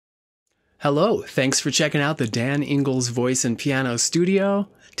Hello, thanks for checking out the Dan Inglis Voice and Piano Studio.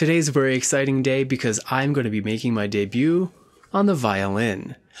 Today's a very exciting day because I'm going to be making my debut on the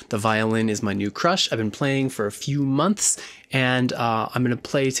violin. The violin is my new crush. I've been playing for a few months, and I'm going to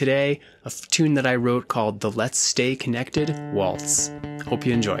play today a tune that I wrote called the Let's Stay Connected Waltz. Hope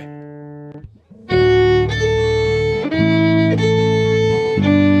you enjoy.